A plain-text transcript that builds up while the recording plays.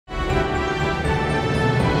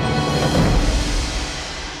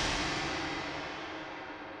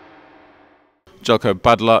Zeljko,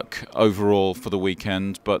 bad luck overall for the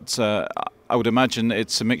weekend, but I would imagine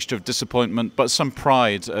it's a mixture of disappointment but some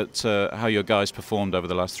pride at how your guys performed over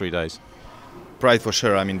the last 3 days. Pride for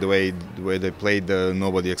sure. I mean, the way they played,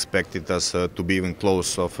 nobody expected us to be even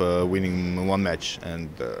close of winning one match, and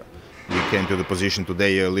we came to the position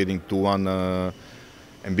today leading 2-1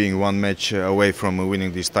 and being one match away from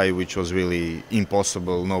winning this tie, which was really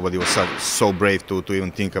impossible. Nobody was so brave to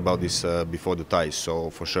even think about this before the tie. So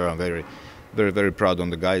for sure, I'm very proud on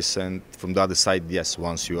the guys. And from the other side, yes,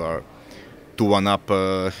 once you are 2-1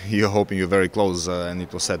 up, you're hoping you're very close, and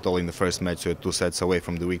it was set all in the first match, so you're 2 sets away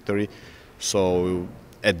from the victory. So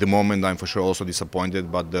at the moment, I'm for sure also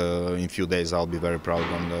disappointed, but in a few days I'll be very proud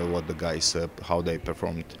on what the guys, how they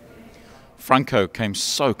performed. Franco came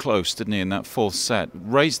so close, didn't he, in that 4th set?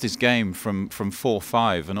 Raised his game from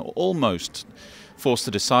 4-5 and almost forced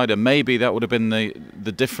a decider. Maybe that would have been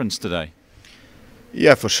the difference today.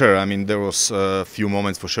 Yeah, for sure. I mean, there was a few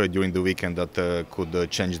moments for sure during the weekend that could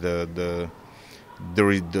change the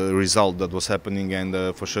result that was happening,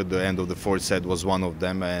 and for sure the end of the 4th set was one of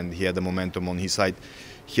them, and he had the momentum on his side.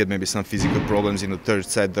 He had maybe some physical problems in the 3rd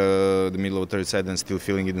set, the middle of the 3rd set, and still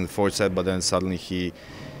feeling it in the 4th set, but then suddenly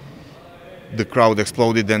the crowd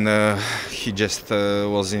exploded, and he just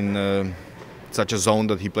was in such a zone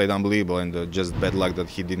that he played unbelievable, and just bad luck that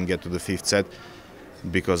he didn't get to the 5th set,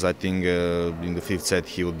 because I think in the 5th set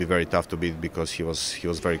he would be very tough to beat, because he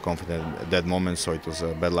was very confident at that moment. So it was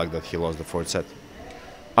bad luck that he lost the 4th set.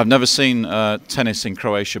 I've never seen tennis in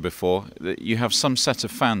Croatia before. You have some set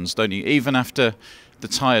of fans, don't you? Even after the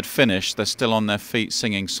tie had finished, they're still on their feet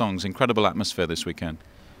singing songs. Incredible atmosphere this weekend.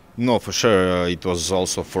 No, for sure. It was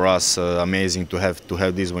also for us amazing to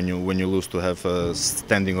have this when you lose, to have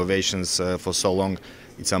standing ovations for so long.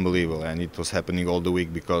 It's unbelievable, and it was happening all the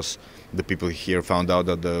week because the people here found out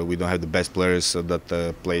that we don't have the best players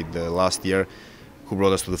that played last year, who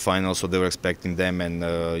brought us to the final. So they were expecting them, and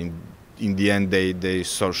in the end they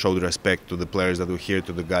showed respect to the players that were here,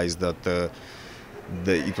 to the guys that.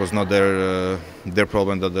 It was not their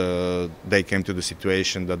problem that they came to the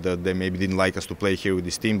situation that they maybe didn't like us to play here with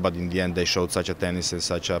this team, but in the end they showed such a tennis and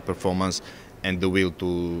such a performance and the will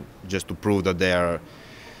to prove that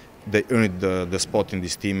they earned the spot in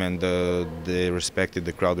this team, and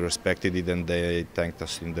the crowd respected it, and they thanked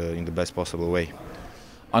us in the best possible way.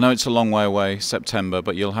 I know it's a long way away, September,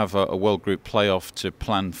 but you'll have a World Group playoff to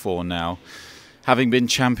plan for now. Having been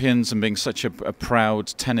champions and being such a proud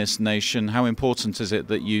tennis nation, how important is it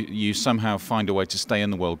that you somehow find a way to stay in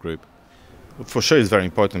the World Group? For sure it's very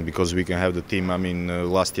important, because we can have the team. I mean,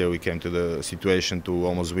 last year we came to the situation to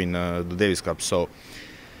almost win the Davis Cup, so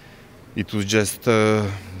it would just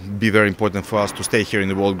be very important for us to stay here in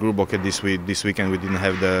the World Group. Okay, this weekend we didn't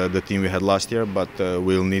have the team we had last year, but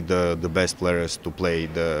we'll need the best players to play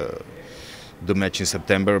the match in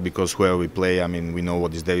September, because whoever we play, I mean, we know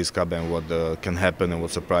what is Davis Cup and what can happen and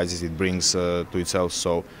what surprises it brings to itself.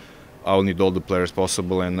 So I'll need all the players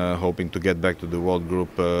possible, and hoping to get back to the World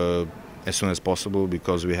Group as soon as possible,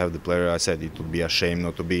 because we have the player. I said it would be a shame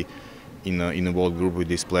not to be in a World Group with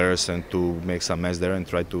these players, and to make some mess there and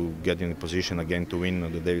try to get in a position again to win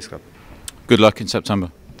the Davis Cup. Good luck in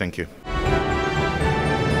September. Thank you.